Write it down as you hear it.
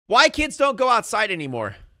Why kids don't go outside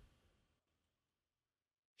anymore?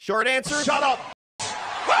 Short answer? Shut up!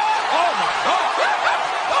 Oh my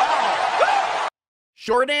God!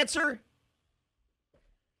 Short answer?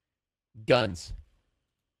 Guns.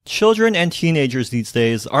 Children and teenagers these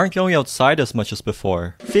days aren't going outside as much as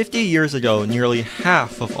before. 50 years ago, nearly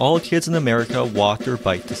half of all kids in America walked or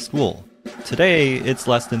biked to school. Today, it's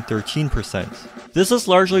less than 13%. This is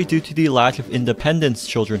largely due to the lack of independence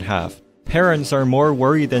children have. Parents are more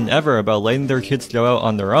worried than ever about letting their kids go out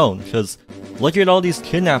on their own, because look at all these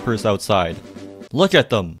kidnappers outside. Look at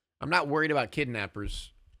them. I'm not worried about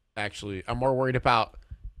kidnappers, actually. I'm more worried about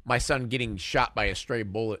my son getting shot by a stray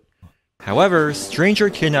bullet. However, stranger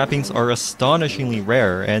kidnappings are astonishingly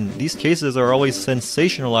rare, and these cases are always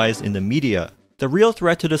sensationalized in the media. The real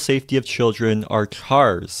threat to the safety of children are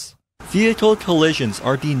cars. Vehicle collisions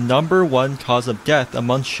are the #1 cause of death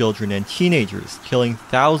among children and teenagers, killing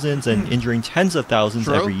thousands and injuring tens of thousands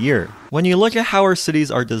every year. When you look at how our cities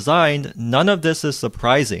are designed, none of this is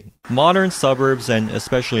surprising. Modern suburbs, and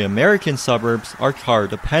especially American suburbs, are car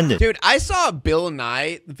dependent. Dude, I saw a Bill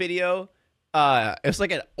Nye video. It was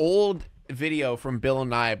like an old video from Bill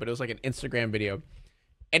Nye, but it was like an Instagram video.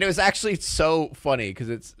 And it was actually so funny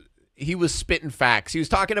because he was spitting facts. He was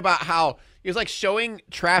talking about how he was like showing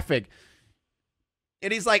traffic.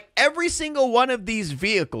 And he's like, every single one of these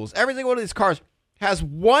vehicles, every single one of these cars has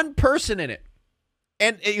one person in it.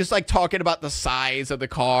 And he was like talking about the size of the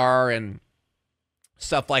car and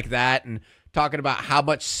stuff like that. And talking about how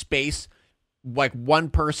much space like one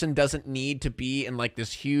person doesn't need to be in like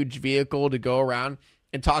this huge vehicle to go around,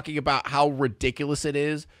 and talking about how ridiculous it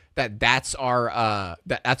is that that's our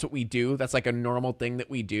that's what we do. That's like a normal thing that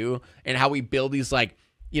we do, and how we build these like,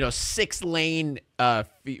 you know, 6-lane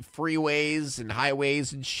freeways and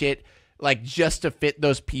highways and shit, like just to fit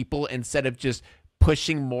those people, instead of just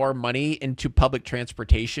pushing more money into public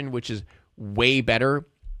transportation, which is way better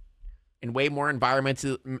and way more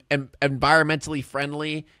environmentally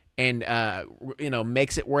friendly, and you know,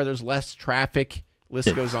 makes it where there's less traffic.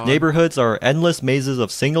 List goes on. Neighborhoods are endless mazes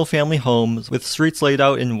of single-family homes with streets laid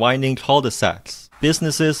out in winding cul-de-sacs.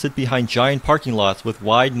 Businesses sit behind giant parking lots with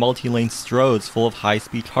wide multi-lane stroads full of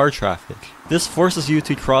high-speed car traffic. This forces you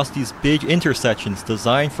to cross these big intersections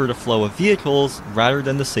designed for the flow of vehicles rather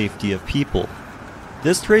than the safety of people.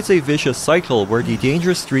 This creates a vicious cycle where the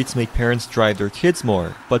dangerous streets make parents drive their kids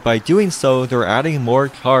more, but by doing so, they're adding more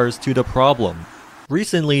cars to the problem.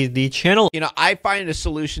 Recently, the channel... You know, I find a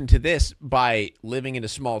solution to this by living in a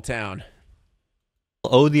small town.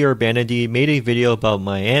 Oh the Urbanity made a video about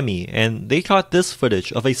Miami, and they caught this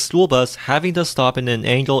footage of a school bus having to stop in an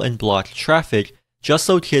angle and block traffic just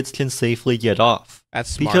so kids can safely get off.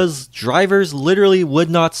 That's smart. Because drivers literally would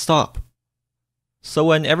not stop. So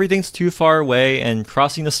when everything's too far away and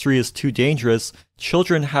crossing the street is too dangerous,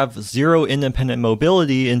 children have zero independent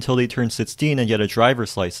mobility until they turn 16 and get a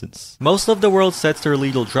driver's license. Most of the world sets their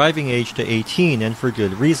legal driving age to 18, and for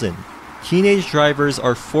good reason. Teenage drivers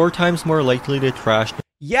are 4 times more likely to crash.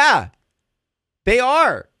 Yeah, they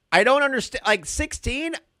are. I don't understand. Like,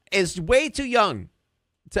 16 is way too young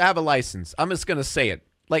to have a license. I'm just going to say it.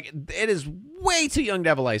 Like, it is way too young to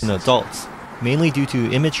have a license. Adults, mainly due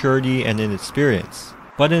to immaturity and inexperience.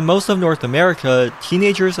 But in most of North America,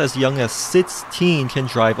 teenagers as young as 16 can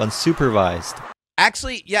drive unsupervised.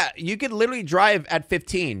 Actually, yeah, you could literally drive at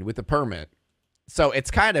 15 with a permit. So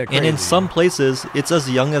it's kind of crazy. And in some places, it's as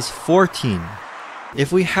young as 14.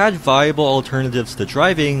 If we had viable alternatives to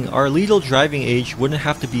driving, our legal driving age wouldn't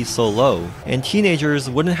have to be so low, and teenagers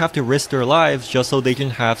wouldn't have to risk their lives just so they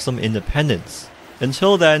can have some independence.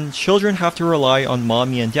 Until then, children have to rely on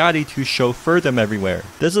mommy and daddy to chauffeur them everywhere.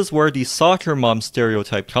 This is where the soccer mom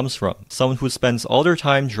stereotype comes from, someone who spends all their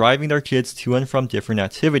time driving their kids to and from different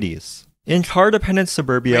activities. In car-dependent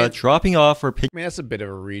suburbia, dropping off or picking that's a bit of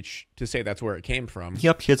a reach to say that's where it came from.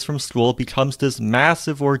 Up kids from school becomes this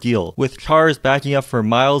massive ordeal, with cars backing up for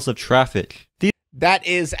miles of traffic. That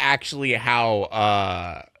is actually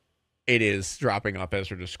how it is dropping off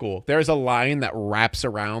Ezra to school. There's a line that wraps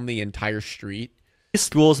around the entire street. These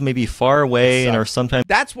schools may be far away and are sometimes...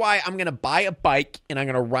 That's why I'm going to buy a bike, and I'm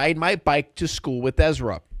going to ride my bike to school with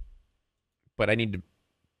Ezra. But I need to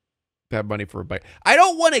have money for a bike. I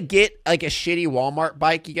don't want to get like a shitty Walmart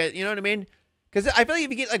bike. You know what I mean? Because I feel like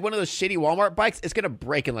if you get like one of those shitty Walmart bikes, it's gonna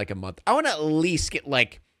break in like a month. I want to at least get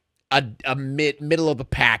like a middle of the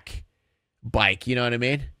pack bike. You know what I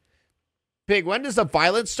mean? Pig, when does the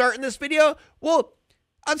violence start in this video? Well,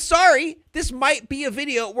 I'm sorry. This might be a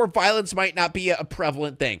video where violence might not be a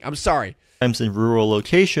prevalent thing. I'm sorry. In rural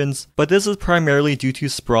locations, but this is primarily due to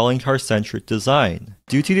sprawling car-centric design.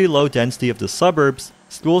 Due to the low density of the suburbs,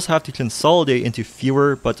 schools have to consolidate into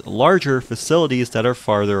fewer but larger facilities that are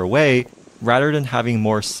farther away, rather than having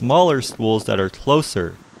more smaller schools that are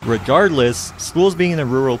closer. Regardless, schools being in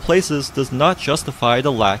rural places does not justify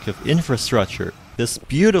the lack of infrastructure. This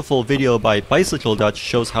beautiful video by Bicycle Dutch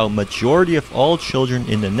shows how majority of all children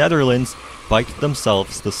in the Netherlands bike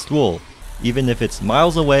themselves to school, even if it's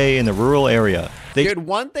miles away in a rural area. Dude,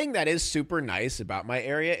 one thing that is super nice about my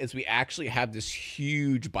area is we actually have this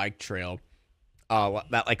huge bike trail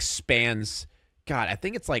that like spans, God, I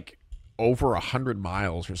think it's like over 100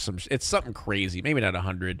 miles or some, it's something crazy, maybe not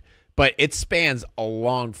 100, but it spans a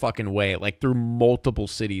long fucking way, like through multiple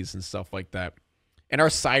cities and stuff like that. And our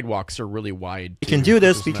sidewalks are really wide. They can do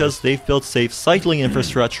this because they've built safe cycling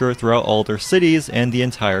infrastructure throughout all their cities and the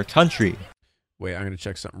entire country. Wait, I'm going to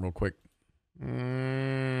check something real quick.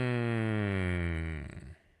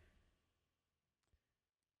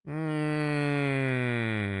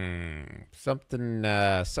 Something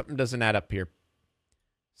doesn't add up here.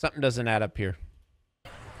 Something doesn't add up here.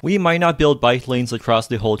 We might not build bike lanes across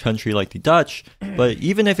the whole country like the Dutch, but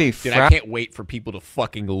even if a Dude, I can't wait for people to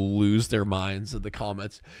fucking lose their minds in the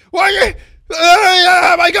comments. Why?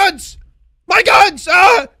 My guns! My guns!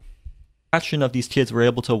 Fraction of these kids were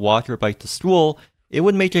able to walk or bike to school, it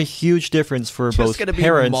would make a huge difference for both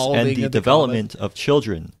parents and the development of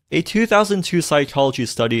children. A 2002 psychology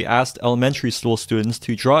study asked elementary school students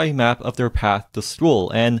to draw a map of their path to school,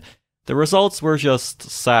 and the results were just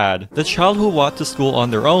sad. The child who walked to school on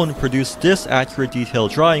their own produced this accurate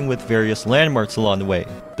detailed drawing with various landmarks along the way.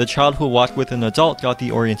 The child who walked with an adult got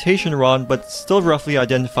the orientation wrong, but still roughly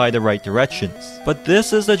identified the right directions. But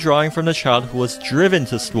this is the drawing from the child who was driven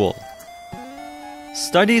to school.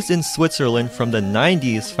 Studies in Switzerland from the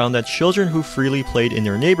 90s found that children who freely played in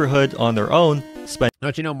their neighborhood on their own spent—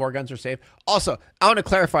 Don't you know more guns are safe? Also, I want to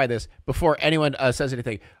clarify this before anyone says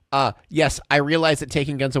anything. Yes, I realize that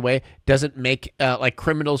taking guns away doesn't make, like,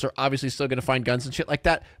 criminals are obviously still going to find guns and shit like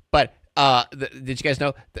that, but did you guys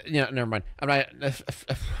know? Never mind. I'm not.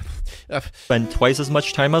 Spend twice as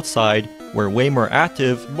much time outside, were way more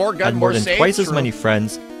active, had more than twice as many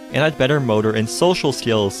friends, and had better motor and social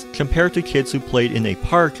skills compared to kids who played in a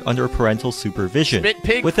park under parental supervision.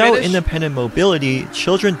 Without independent mobility,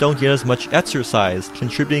 children don't get as much exercise,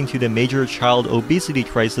 contributing to the major child obesity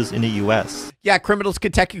crisis in the US. Yeah, criminals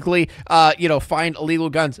could technically, find illegal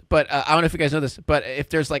guns, but I don't know if you guys know this, but if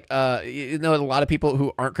there's like, a lot of people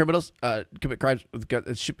who aren't criminals commit crimes with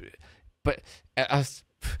guns, but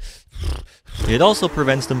it also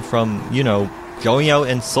prevents them from, going out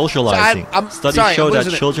and socializing. Studies show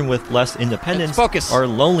that children with less independence are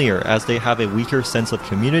lonelier as they have a weaker sense of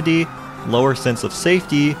community, lower sense of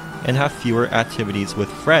safety, and have fewer activities with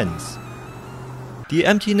friends. The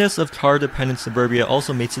emptiness of car-dependent suburbia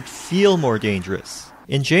also makes it feel more dangerous.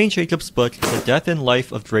 In Jane Jacobs' book, The Death and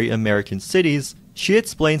Life of Great American Cities, she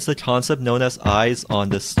explains the concept known as eyes on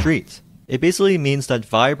the street. It basically means that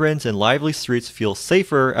vibrant and lively streets feel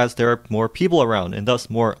safer as there are more people around and thus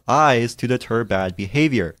more eyes to deter bad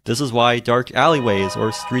behavior. This is why dark alleyways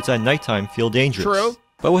or streets at nighttime feel dangerous. True.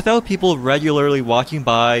 But without people regularly walking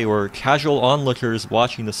by or casual onlookers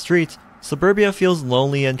watching the street, suburbia feels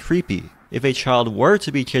lonely and creepy. If a child were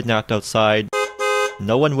to be kidnapped outside,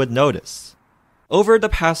 no one would notice. Over the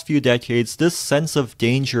past few decades, this sense of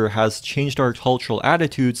danger has changed our cultural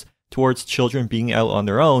attitudes towards children being out on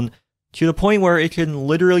their own, to the point where it can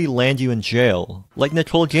literally land you in jail. Like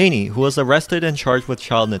Nicole Gainey, who was arrested and charged with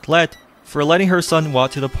child neglect for letting her son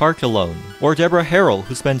walk to the park alone. Or Deborah Harrell,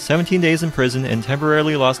 who spent 17 days in prison and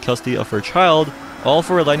temporarily lost custody of her child, all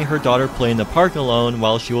for letting her daughter play in the park alone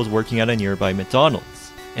while she was working at a nearby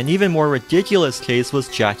McDonald's. An even more ridiculous case was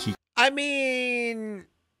Jackie. I mean,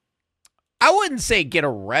 I wouldn't say get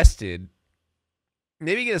arrested.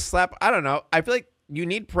 Maybe get a slap. I don't know. I feel like you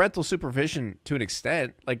need parental supervision to an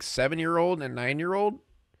extent. Like 7-year-old and 9-year-old,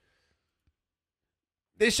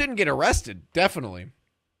 they shouldn't get arrested, definitely.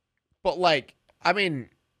 But like, I mean,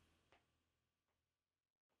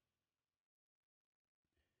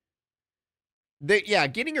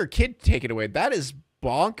 getting your kid taken away, that is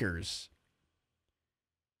bonkers.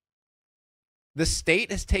 The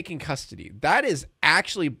state has taken custody. That is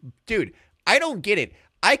actually, dude, I don't get it.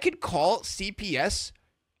 I could call CPS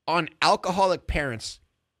on alcoholic parents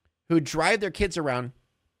who drive their kids around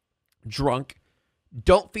drunk,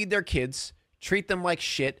 don't feed their kids, treat them like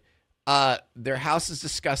shit. Their house is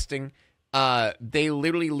disgusting. They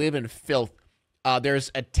literally live in filth.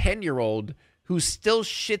 There's a 10-year-old who still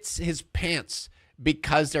shits his pants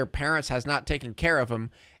because their parents has not taken care of him,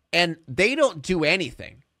 and they don't do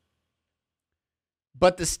anything.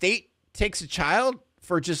 But the state takes a child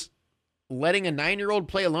for just letting a 9-year-old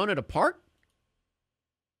play alone at a park?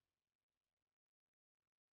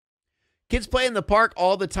 Kids play in the park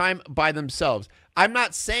all the time by themselves. I'm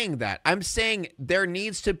not saying that. I'm saying there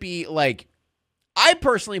needs to be, like, I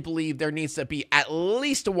personally believe there needs to be at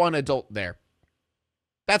least one adult there.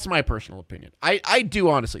 That's my personal opinion. I do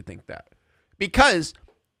honestly think that. Because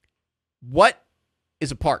what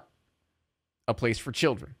is a park? A place for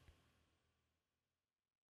children.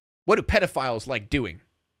 What do pedophiles like doing?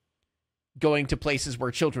 Going to places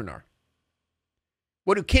where children are.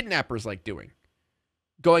 What do kidnappers like doing?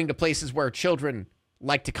 Going to places where children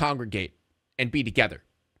like to congregate and be together.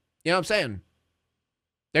 You know what I'm saying?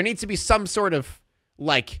 There needs to be some sort of,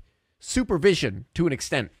 like, supervision to an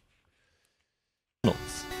extent.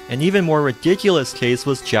 An even more ridiculous case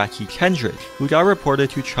was Jackie Kendrick, who got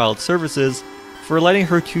reported to Child Services for letting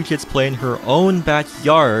her 2 kids play in her own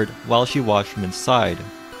backyard while she watched them inside.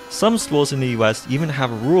 Some schools in the US even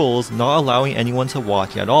have rules not allowing anyone to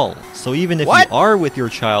walk at all, so even if you are with your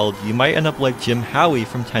child, you might end up like Jim Howie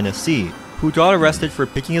from Tennessee, who got arrested for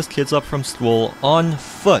picking his kids up from school on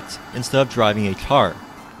foot instead of driving a car.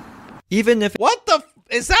 Even if— What the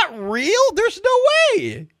is that real? There's no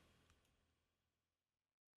way.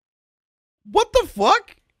 What the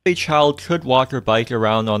fuck? A child could walk or bike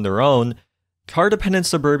around on their own, car-dependent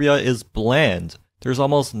suburbia is bland. There's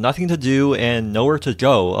almost nothing to do and nowhere to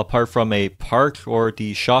go apart from a park or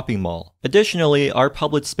the shopping mall. Additionally, our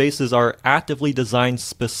public spaces are actively designed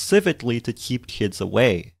specifically to keep kids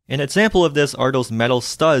away. An example of this are those metal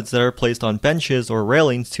studs that are placed on benches or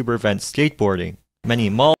railings to prevent skateboarding. Many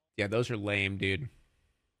malls— Yeah, those are lame, dude.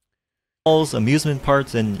 Malls, amusement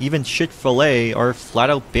parks, and even Chick-fil-A are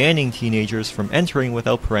flat out banning teenagers from entering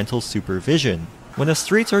without parental supervision. When the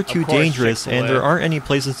streets are too dangerous and there aren't any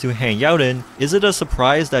places to hang out in, is it a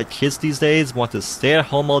surprise that kids these days want to stay at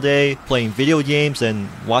home all day, playing video games and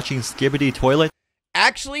watching Skibbity Toilet?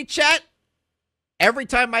 Actually, chat, every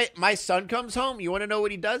time my son comes home, you want to know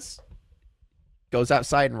what he does? Goes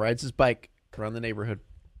outside and rides his bike around the neighborhood.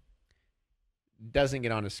 Doesn't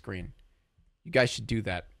get on his screen. You guys should do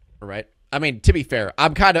that, all right? I mean, to be fair,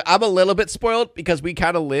 I'm a little bit spoiled because we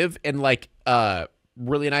kind of live in, like, a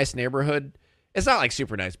really nice neighborhood. It's not like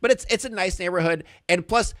super nice, but it's a nice neighborhood. And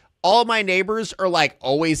plus, all my neighbors are, like,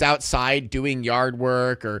 always outside doing yard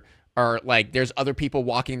work, or like there's other people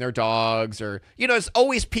walking their dogs, or, you know, there's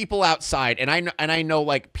always people outside. And I know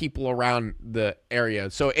like people around the area.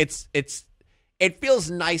 So it feels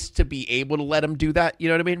nice to be able to let them do that. You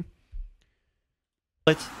know what I mean?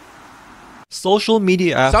 Social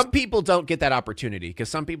media apps— some people don't get that opportunity because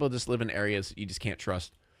some people just live in areas you just can't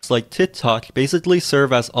trust. like TikTok basically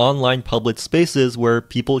serve as online public spaces where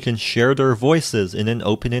people can share their voices in an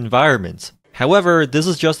open environment. However, this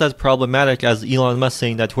is just as problematic as Elon Musk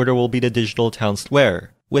saying that Twitter will be the digital town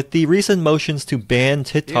square. With the recent motions to ban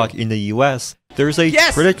TikTok in the US, there's a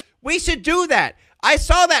we should do that. I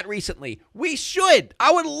saw that recently. We should.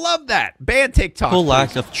 I would love that. Ban TikTok.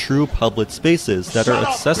 lack of true public spaces that are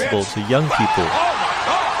accessible to young people.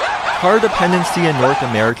 Car dependency in North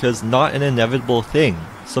America is not an inevitable thing.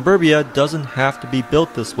 Suburbia doesn't have to be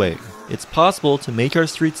built this way. It's possible to make our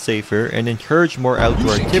streets safer and encourage more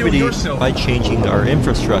outdoor activity by changing our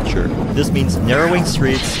infrastructure. This means narrowing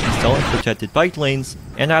streets, installing protected bike lanes,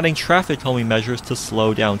 and adding traffic calming measures to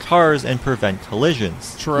slow down cars and prevent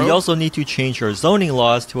collisions. True. We also need to change our zoning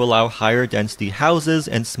laws to allow higher density houses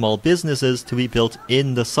and small businesses to be built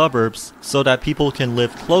in the suburbs so that people can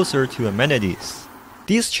live closer to amenities.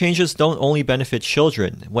 These changes don't only benefit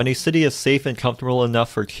children. When a city is safe and comfortable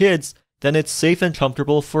enough for kids, then it's safe and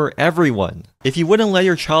comfortable for everyone. If you wouldn't let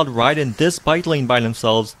your child ride in this bike lane by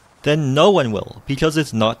themselves, then no one will, because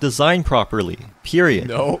it's not designed properly. Period.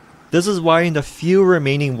 No. This is why in the few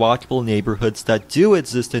remaining walkable neighborhoods that do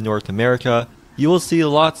exist in North America, you will see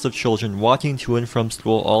lots of children walking to and from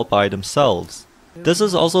school all by themselves. This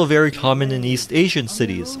is also very common in East Asian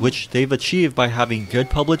cities, which they've achieved by having good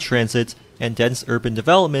public transit and dense urban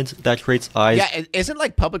development that creates eyes. Yeah, isn't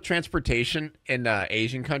like public transportation in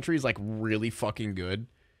Asian countries like really fucking good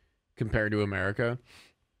compared to America?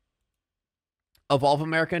 Evolve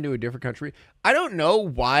America into a different country. I don't know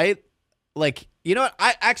why. Like, you know what?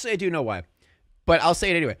 I do know why, but I'll say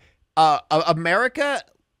it anyway. America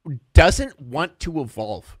doesn't want to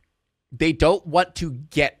evolve. They don't want to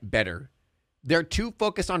get better. They're too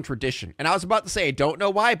focused on tradition. And I was about to say, I don't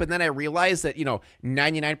know why, but then I realized that,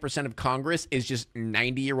 99% of Congress is just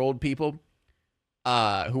 90-year-old people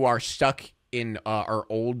who are stuck in our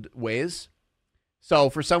old ways.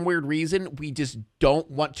 So for some weird reason, we just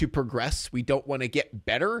don't want to progress. We don't want to get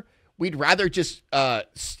better. We'd rather just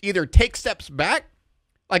either take steps back,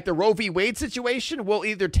 like the Roe v. Wade situation. We'll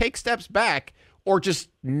either take steps back or just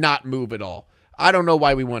not move at all. I don't know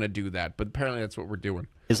why we want to do that, but apparently that's what we're doing.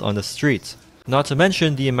 on the street. Not to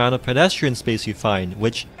mention the amount of pedestrian space you find,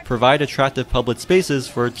 which provide attractive public spaces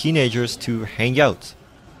for teenagers to hang out.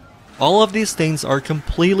 All of these things are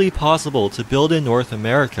completely possible to build in North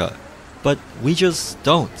America, but we just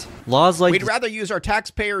don't. Laws like we'd rather use our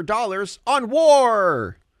taxpayer dollars on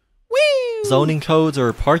war. Woo! Zoning codes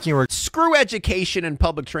or parking Screw education and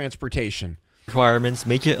public transportation. requirements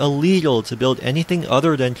make it illegal to build anything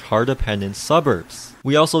other than car-dependent suburbs.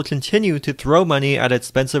 We also continue to throw money at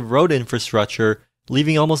expensive road infrastructure,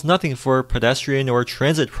 leaving almost nothing for pedestrian or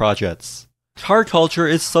transit projects. Car culture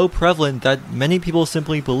is so prevalent that many people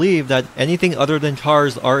simply believe that anything other than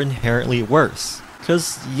cars are inherently worse.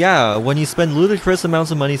 Cause yeah, when you spend ludicrous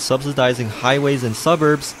amounts of money subsidizing highways in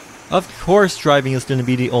suburbs, of course driving is going to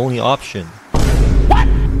be the only option.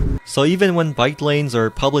 So even when bike lanes or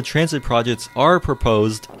public transit projects are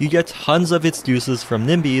proposed, you get tons of excuses from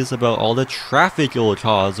NIMBYs about all the traffic it will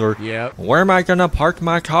cause or where am I gonna park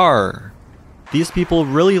my car? These people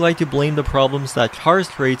really like to blame the problems that cars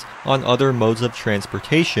create on other modes of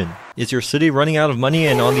transportation. Is your city running out of money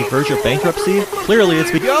and on the verge of bankruptcy? Clearly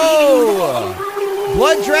it's because— Yo!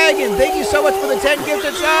 Blood Dragon, thank you so much for the 10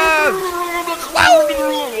 gifted subs! Wow!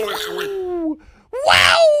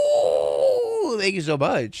 Wow! Thank you so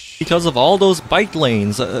much. Because of all those bike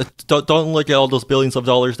lanes. Don't look at all those billions of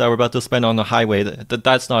dollars that we're about to spend on the highway.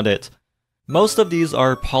 That's not it. Most of these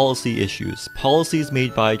are policy issues. Policies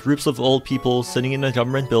made by groups of old people sitting in a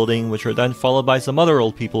government building, which are then followed by some other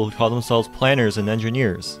old people who call themselves planners and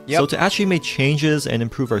engineers. So to actually make changes and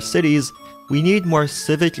improve our cities, we need more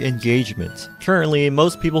civic engagement. Currently,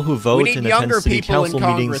 most people who vote and attend city council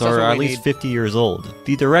meetings are at least 50 years old.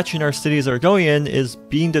 The direction our cities are going in is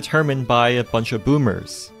being determined by a bunch of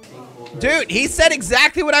boomers. Dude, he said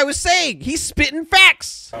exactly what I was saying. He's spitting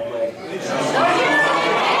facts.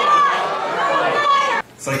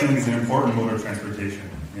 Cycling is an important mode of transportation.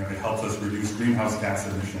 It helps us reduce greenhouse gas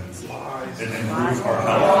emissions. It improves our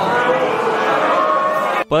health.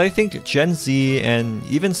 But I think Gen Z and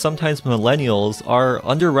even sometimes millennials are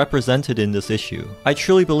underrepresented in this issue. I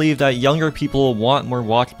truly believe that younger people want more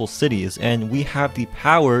walkable cities, and we have the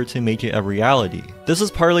power to make it a reality. This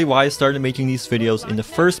is partly why I started making these videos in the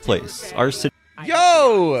first place. Our city—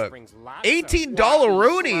 Yo! $18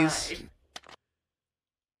 Roonies!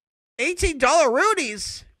 $18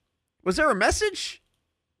 Roonies! Was there a message?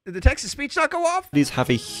 Did the text to speech not go off? These have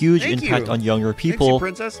a huge impact on younger people,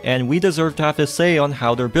 and we deserve to have a say on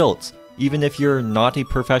how they're built. Even if you're not a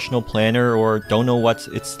professional planner or don't know what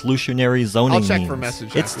exclusionary zoning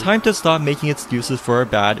means. It's time to stop making excuses for our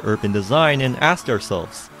bad urban design and ask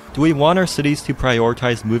ourselves, do we want our cities to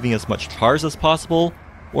prioritize moving as much cars as possible,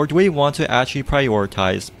 or do we want to actually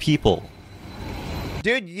prioritize people?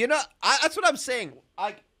 Dude, you know, that's what I'm saying.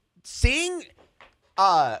 Seeing...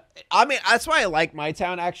 I mean, that's why I like my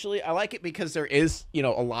town, actually. I like it because there is, you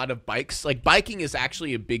know, a lot of bikes. Like, biking is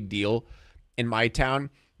actually a big deal in my town.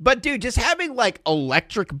 But, dude, just having, like,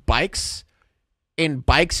 electric bikes and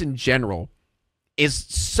bikes in general is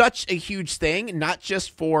such a huge thing. Not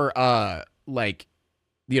just for, like,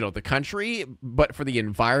 you know, the country, but for the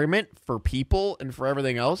environment, for people, and for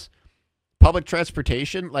everything else. Public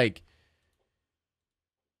transportation, like,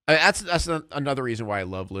 that's another reason why I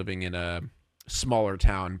love living in a smaller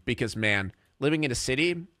town, because man, living in a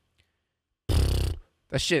city,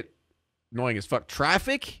 that shit annoying as fuck.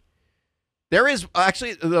 Traffic, there is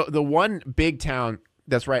actually the one big town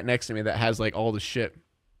that's right next to me that has like all the shit.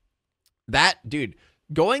 That dude,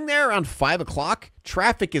 going there around 5 o'clock,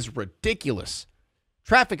 traffic is ridiculous.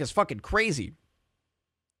 Traffic is fucking crazy.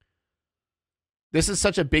 This is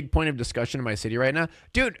such a big point of discussion in my city right now,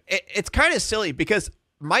 dude. It's kind of silly because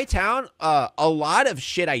my town, a lot of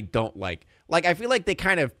shit I don't like. Like, I feel like they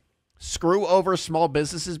kind of screw over small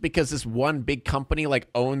businesses because this one big company, like,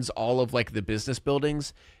 owns all of, like, the business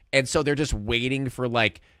buildings. And so they're just waiting for,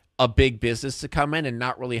 like, a big business to come in and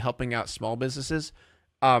not really helping out small businesses.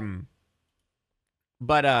 But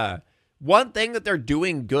one thing that they're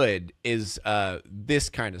doing good is this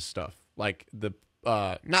kind of stuff. Like, the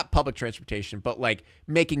not public transportation, but, like,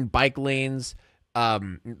 making bike lanes,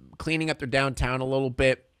 cleaning up their downtown a little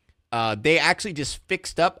bit. They actually just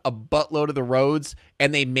fixed up a buttload of the roads,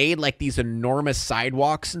 and they made like these enormous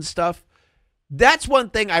sidewalks and stuff. That's one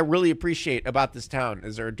thing I really appreciate about this town,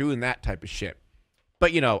 is they're doing that type of shit.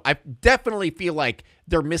 But, you know, I definitely feel like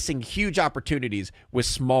they're missing huge opportunities with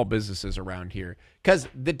small businesses around here, because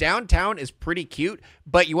the downtown is pretty cute.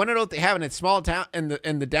 But you want to know what they have in a small town, in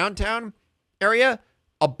the downtown area?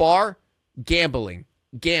 A bar, gambling,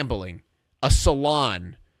 a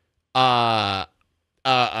salon, a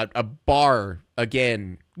bar,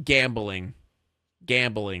 again, gambling,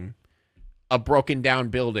 a broken down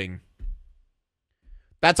building.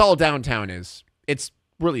 That's all downtown is. It's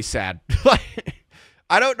really sad.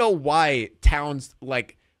 I don't know why towns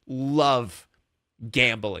like love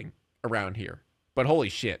gambling around here, but holy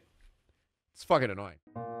shit, it's fucking annoying.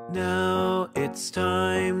 Now it's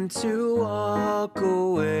time to walk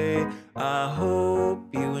away. I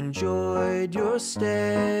hope you enjoyed your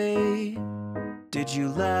stay. Did you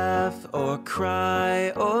laugh or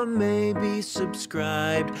cry or maybe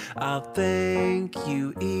subscribed? I'll thank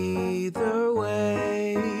you either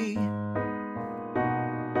way.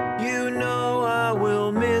 You know I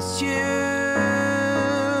will miss you.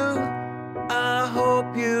 I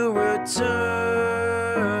hope you return.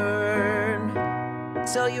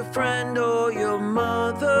 Tell your friend or your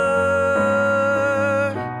mother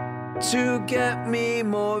to get me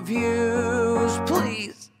more views,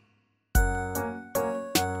 please.